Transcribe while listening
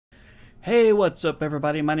Hey, what's up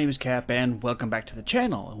everybody? My name is Cap and welcome back to the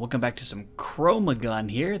channel. And welcome back to some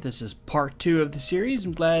ChromaGun here. This is part 2 of the series.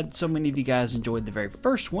 I'm glad so many of you guys enjoyed the very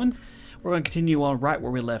first one. We're going to continue on right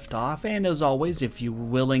where we left off. And as always, if you're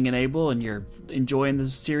willing and able and you're enjoying the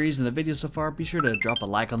series and the video so far, be sure to drop a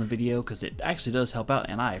like on the video because it actually does help out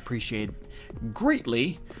and I appreciate it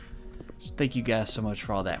greatly. Thank you guys so much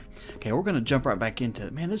for all that. Okay, we're going to jump right back into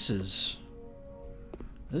it. Man, this is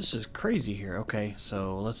crazy here. Okay,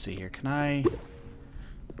 so let's see here. Can I...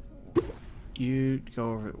 You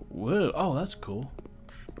go over... Whoa. Oh, that's cool.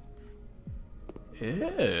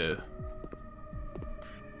 Ew.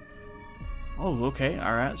 Oh, okay.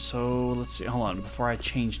 Alright, so let's see. Hold on. Before I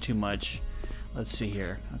change too much, let's see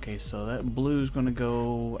here. Okay, so that blue is going to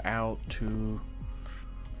go out to...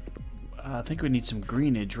 I think we need some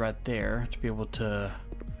greenage right there to be able to...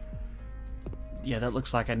 Yeah, that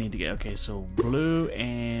looks like I need to get... Okay, so blue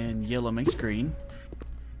and yellow makes green.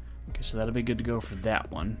 Okay, so that'll be good to go for that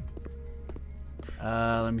one.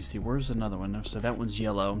 Let me see. Where's another one? So that one's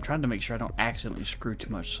yellow. I'm trying to make sure I don't accidentally screw too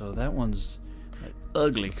much. So that one's an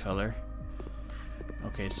ugly color.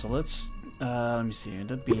 Okay, so let's... let me see.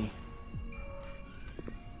 It'd be...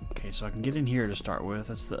 Okay, so I can get in here to start with.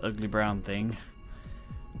 That's the ugly brown thing.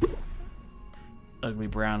 Ugly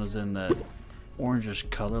brown is in the orangish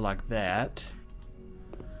color like that.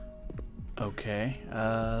 Okay,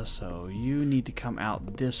 so you need to come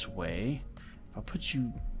out this way. If I put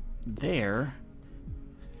you there,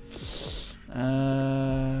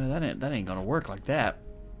 that ain't gonna work like that.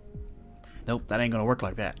 Nope, that ain't gonna work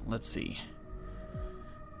like that. Let's see.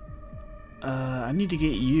 I need to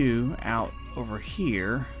get you out over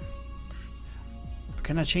here.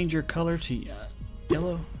 Can I change your color to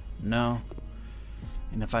yellow? No.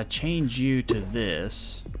 And if I change you to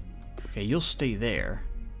this, okay, you'll stay there.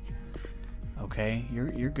 Okay,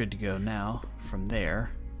 you're good to go now from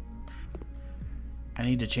there. I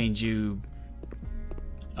need to change you.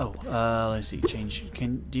 Oh, let's see. Change.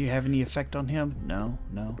 Do you have any effect on him? No.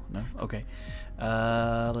 Okay.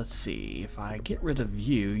 Let's see. If I get rid of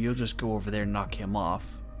you, you'll just go over there and knock him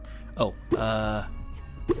off. Oh, there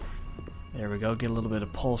we go. Get a little bit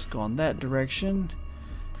of pulse going that direction.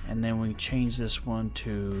 And then we change this one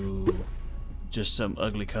to just some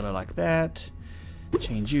ugly color like that.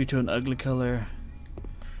 Change you to an ugly color.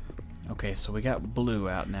 Okay, so we got blue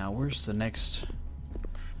out now. Where's the next?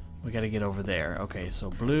 We got to get over there. Okay, so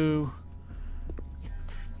blue.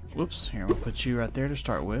 Whoops, here, we'll put you right there to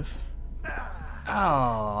start with.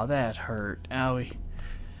 Oh, that hurt. Owie.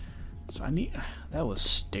 So I need... That was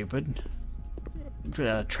stupid. Did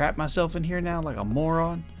I trap myself in here now like a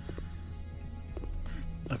moron?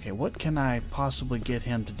 Okay, what can I possibly get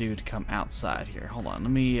him to do to come outside here? Hold on,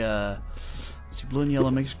 let me, see, blue and yellow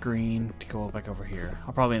makes green to go back over here.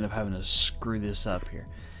 I'll probably end up having to screw this up here.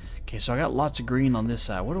 Okay, so I got lots of green on this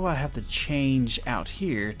side. What do I have to change out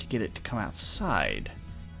here to get it to come outside?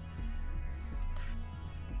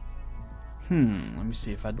 Let me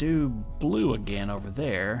see. If I do blue again over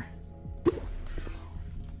there.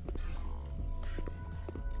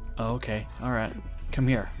 Oh, okay, alright. Come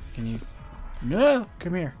here. Can you... No,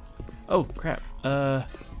 come here. Oh crap. Can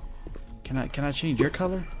I change your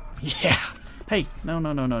color? Yeah. Hey, no.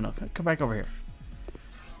 Come back over here.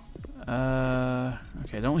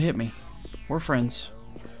 Okay, don't hit me. We're friends.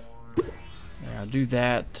 There, I'll do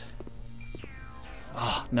that.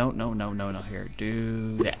 Oh, no. Here,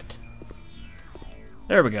 do that.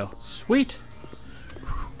 There we go. Sweet.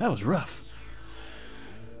 That was rough.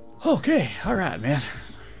 Okay, all right, man.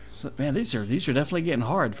 So, man, these are definitely getting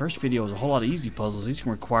hard. First video was a whole lot of easy puzzles. These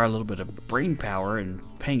can require a little bit of brain power and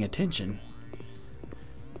paying attention.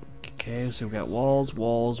 Okay, so we've got walls,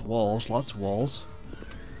 lots of walls.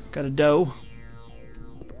 Got a dough.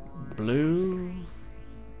 Blue.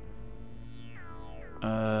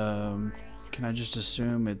 Can I just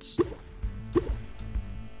assume it's...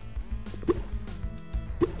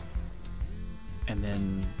 And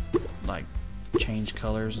then, like, change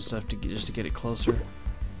colors and stuff just to get it closer?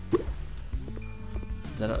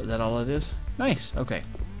 Is that all it is? Nice. Okay,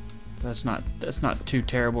 that's not too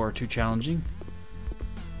terrible or too challenging.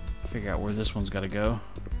 Figure out where this one's got to go.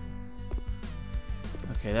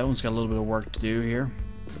 Okay, that one's got a little bit of work to do here.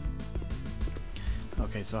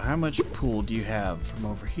 Okay, so how much pool do you have from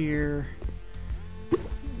over here?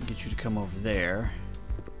 Get you to come over there.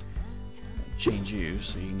 Change you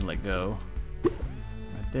so you can let go.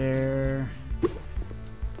 Right there.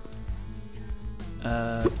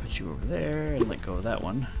 Put you over there and let go of that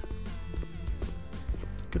one.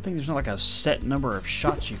 Good thing there's not like a set number of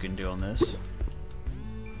shots you can do on this.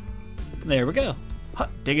 There we go.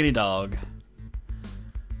 Hot diggity dog.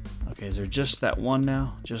 Okay, is there just that one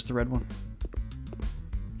now? Just the red one?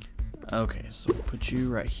 Okay, so put you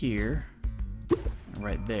right here.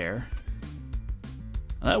 Right there.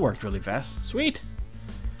 Oh, that worked really fast. Sweet!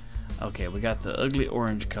 Okay, we got the ugly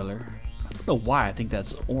orange color. I don't know why I think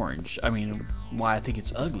that's orange. I mean, why I think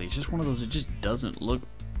it's ugly. It's just one of those, it just doesn't look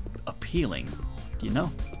appealing. Do you know?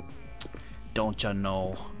 Don't ya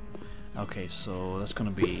know? Okay, so that's gonna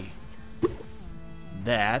be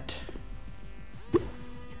that.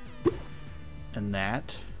 And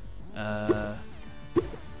that.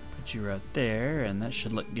 Put you right there, and that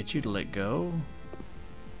should get you to let go.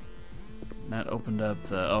 That opened up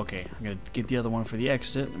the... Okay, I'm going to get the other one for the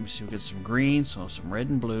exit. Let me see, we'll get some green, so some red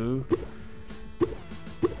and blue.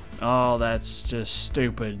 Oh, that's just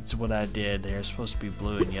stupid. It's what I did. They're supposed to be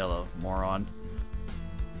blue and yellow, moron.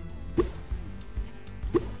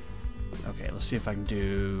 Okay, let's see if I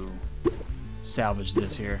can salvage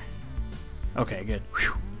this here. Okay, good.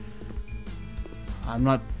 Whew. I'm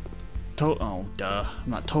not... Oh, duh.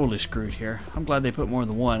 I'm not totally screwed here. I'm glad they put more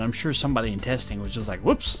than one. I'm sure somebody in testing was just like,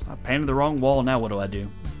 whoops, I painted the wrong wall, now what do I do?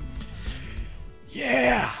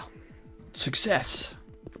 Yeah! Success!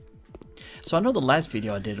 So I know the last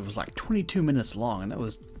video I did was like 22 minutes long, and that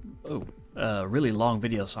was a really long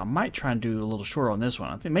video, so I might try and do a little shorter on this one.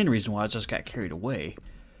 I think the main reason why I just got carried away.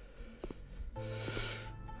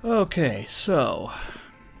 Okay, so...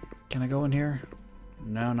 Can I go in here?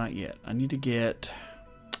 No, not yet. I need to get...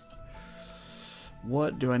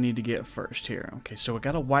 What do I need to get first here? Okay, so I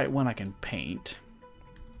got a white one I can paint.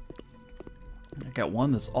 I got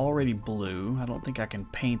one that's already blue. I don't think I can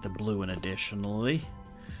paint the blue one additionally.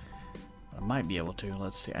 I might be able to.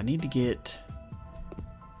 Let's see. I need to get...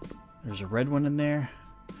 There's a red one in there.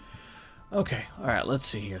 Okay, alright, let's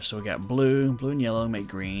see here. So we got blue. Blue and yellow make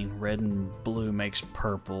green. Red and blue makes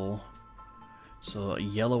purple. So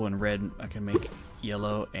yellow and red, I can make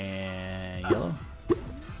yellow and yellow.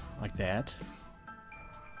 Like that.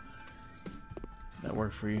 That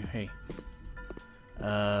worked for you? Hey.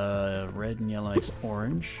 Red and yellow makes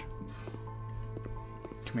orange.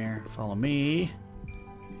 Come here, follow me.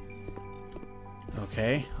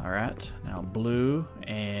 Okay, alright. Now blue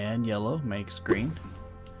and yellow makes green.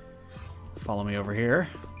 Follow me over here.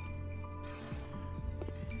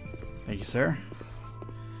 Thank you, sir.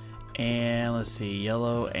 And let's see,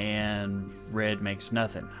 yellow and red makes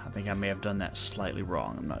nothing. I think I may have done that slightly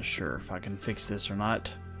wrong. I'm not sure if I can fix this or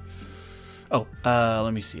not. Oh,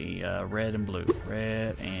 let me see. Red and blue.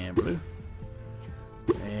 Red and blue.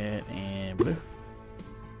 Red and blue.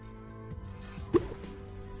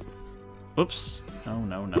 Oops. Oh,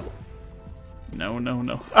 no, no. No, no,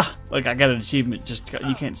 no. Ah, look, I got an achievement. Just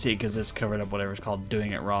you can't see it because it's covered up whatever it's called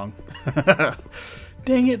doing it wrong.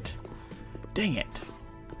 Dang it. Dang it.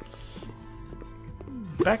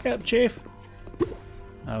 Back up, Chief.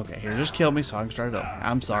 Okay, here, just kill me so I can start it over.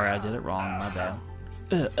 I'm sorry, I did it wrong. My bad.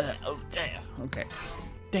 Oh, damn. Okay.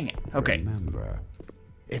 Dang it. Okay. Remember,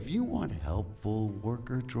 if you want helpful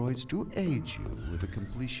worker droids to aid you with the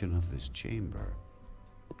completion of this chamber,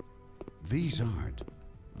 these aren't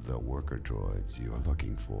the worker droids you're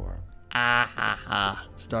looking for. Ah ha ha.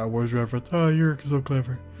 Star Wars reference. Oh, you're so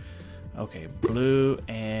clever. Okay, blue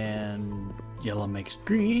and yellow makes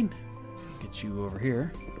green. Get you over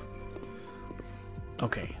here.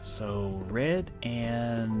 Okay, so red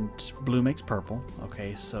and blue makes purple.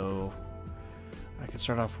 Okay, so I can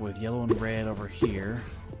start off with yellow and red over here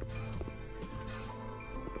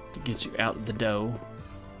to get you out the dough.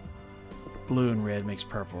 Blue and red makes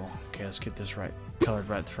purple. Okay, let's get this right, colored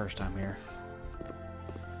right the first time here.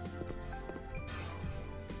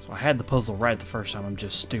 So I had the puzzle right the first time, I'm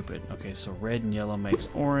just stupid. Okay, so red and yellow makes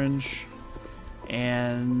orange.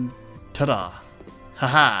 And ta-da!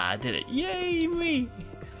 Haha, I did it. Yay me!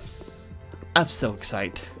 I'm so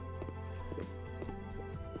excited.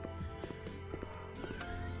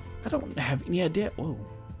 I don't have any idea. Whoa.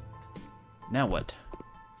 Now what?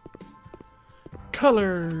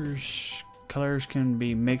 Colors. Colors can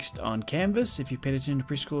be mixed on canvas. If you paid attention to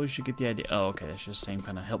preschool, you should get the idea. Oh, okay. That's just the same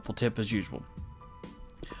kind of helpful tip as usual.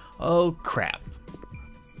 Oh, crap.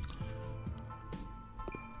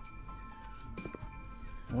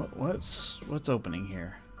 What's opening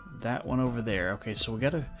here? That one over there. Okay, so we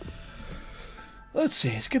gotta... Let's see.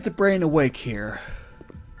 Let's get the brain awake here.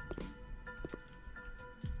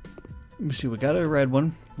 Let me see. We got a red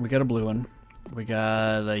one. We got a blue one. We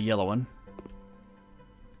got a yellow one.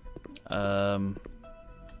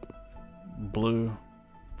 Blue.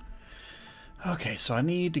 Okay, so I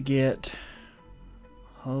need to get...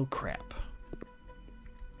 Oh, crap.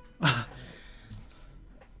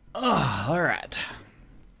 Alright.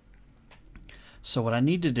 So what I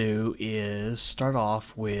need to do is start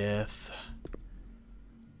off with,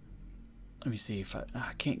 let me see if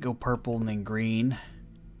I can't go purple and then green.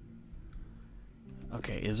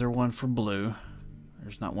 Okay, is there one for blue?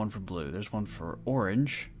 There's not one for blue. There's one for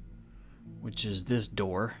orange, which is this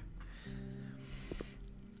door.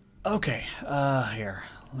 Okay, here,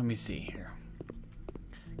 let me see here.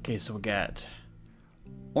 Okay, so we got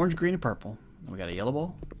orange, green, and purple. We got a yellow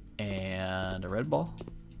ball and a red ball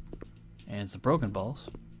and some broken balls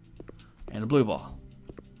and a blue ball.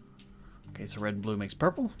 Okay, so red and blue makes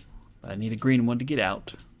purple, but I need a green one to get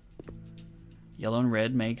out. Yellow and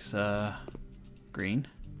red makes green,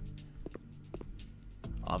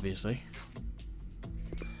 obviously.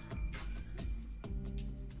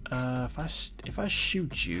 If I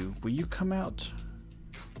shoot you, will you come out?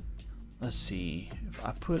 Let's see. If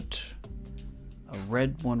I put a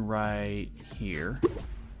red one right here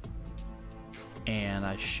and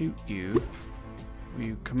I shoot you, will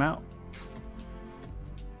you come out?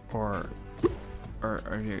 Or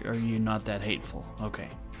are you not that hateful? Okay.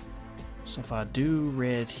 So if I do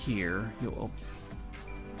red here, you'll...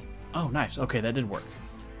 Oh, nice. Okay, that did work.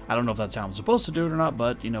 I don't know if that's how I'm supposed to do it or not,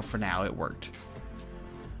 but, you know, for now it worked.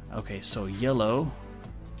 Okay, so yellow,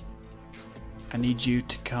 I need you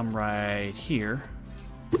to come right here.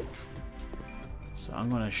 So I'm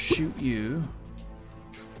going to shoot you.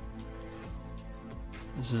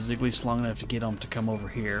 This is at least long enough to get them to come over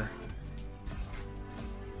here.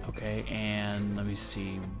 Okay, and let me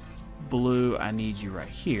see. Blue, I need you right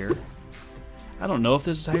here. I don't know if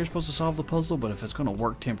this is how you're supposed to solve the puzzle, but if it's going to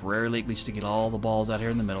work temporarily, at least to get all the balls out here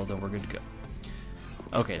in the middle, then we're good to go.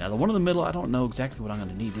 Okay, now the one in the middle, I don't know exactly what I'm going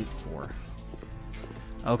to need it for.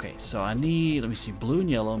 Okay, so I need, let me see, blue and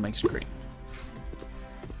yellow makes green.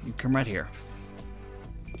 You come right here.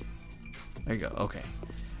 There you go, okay.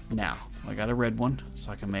 Now, I got a red one,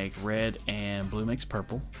 so I can make red and blue makes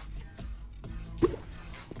purple.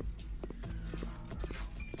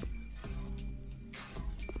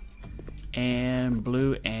 And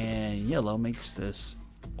blue and yellow makes this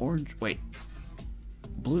orange, wait.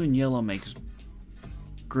 Blue and yellow makes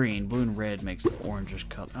green, blue and red makes the orangish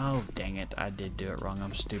color. Oh, dang it, I did do it wrong,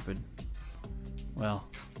 I'm stupid. Well,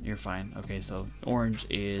 you're fine. Okay, so orange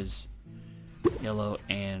is yellow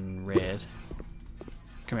and red.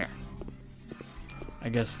 Come here. I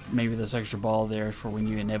guess maybe this extra ball there for when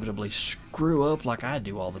you inevitably screw up like I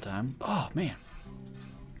do all the time. Oh, man.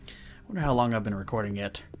 I wonder how long I've been recording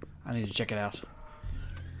yet. I need to check it out.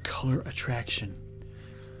 Color attraction.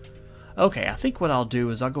 Okay, I think what I'll do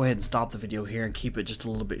is I'll go ahead and stop the video here and keep it just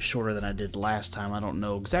a little bit shorter than I did last time. I don't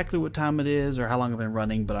know exactly what time it is or how long I've been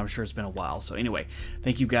running, but I'm sure it's been a while. So anyway,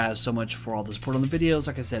 thank you guys so much for all the support on the videos.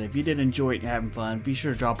 Like I said, if you did enjoy it and you're having fun, be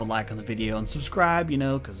sure to drop a like on the video and subscribe, you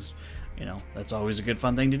know, because, you know, that's always a good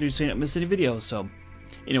fun thing to do so you don't miss any videos. So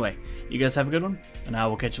anyway, you guys have a good one, and I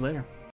will catch you later.